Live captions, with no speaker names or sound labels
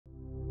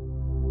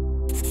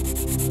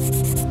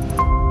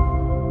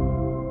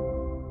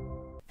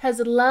Has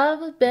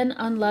love been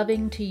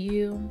unloving to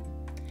you?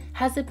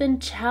 Has it been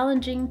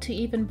challenging to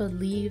even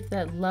believe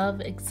that love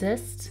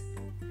exists?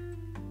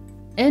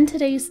 In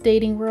today's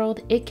dating world,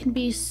 it can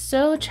be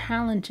so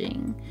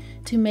challenging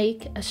to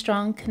make a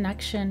strong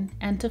connection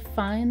and to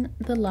find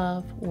the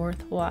love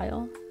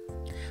worthwhile.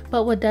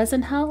 But what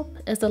doesn't help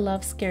is a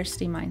love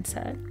scarcity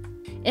mindset.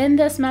 In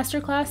this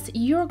masterclass,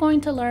 you're going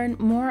to learn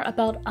more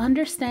about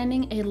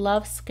understanding a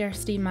love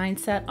scarcity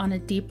mindset on a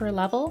deeper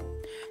level,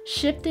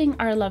 shifting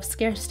our love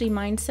scarcity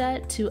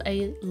mindset to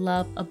a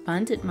love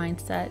abundant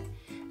mindset,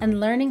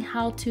 and learning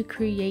how to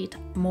create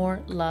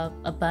more love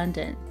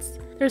abundance.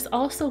 There's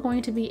also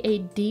going to be a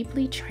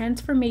deeply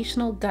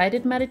transformational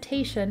guided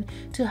meditation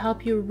to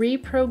help you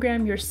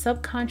reprogram your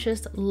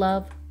subconscious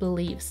love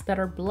beliefs that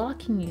are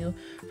blocking you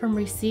from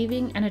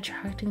receiving and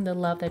attracting the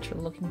love that you're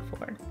looking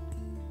for.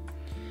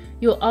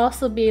 You'll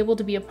also be able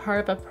to be a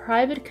part of a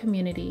private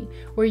community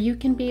where you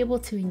can be able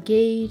to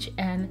engage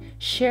and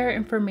share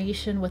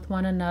information with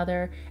one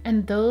another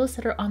and those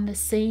that are on the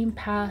same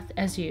path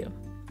as you.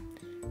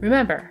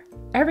 Remember,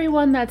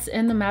 everyone that's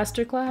in the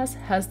masterclass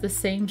has the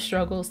same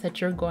struggles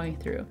that you're going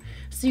through,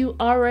 so you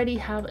already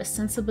have a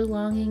sense of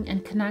belonging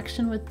and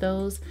connection with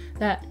those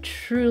that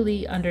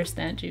truly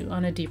understand you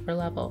on a deeper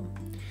level.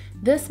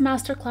 This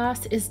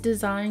masterclass is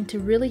designed to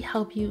really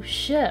help you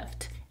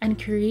shift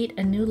and create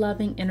a new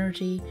loving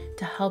energy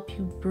to help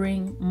you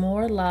bring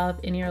more love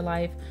in your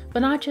life,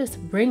 but not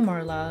just bring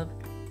more love,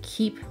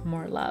 keep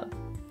more love.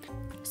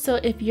 So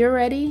if you're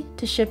ready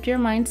to shift your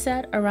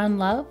mindset around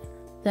love,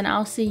 then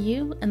I'll see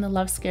you in the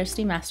Love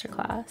Scarcity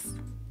Masterclass.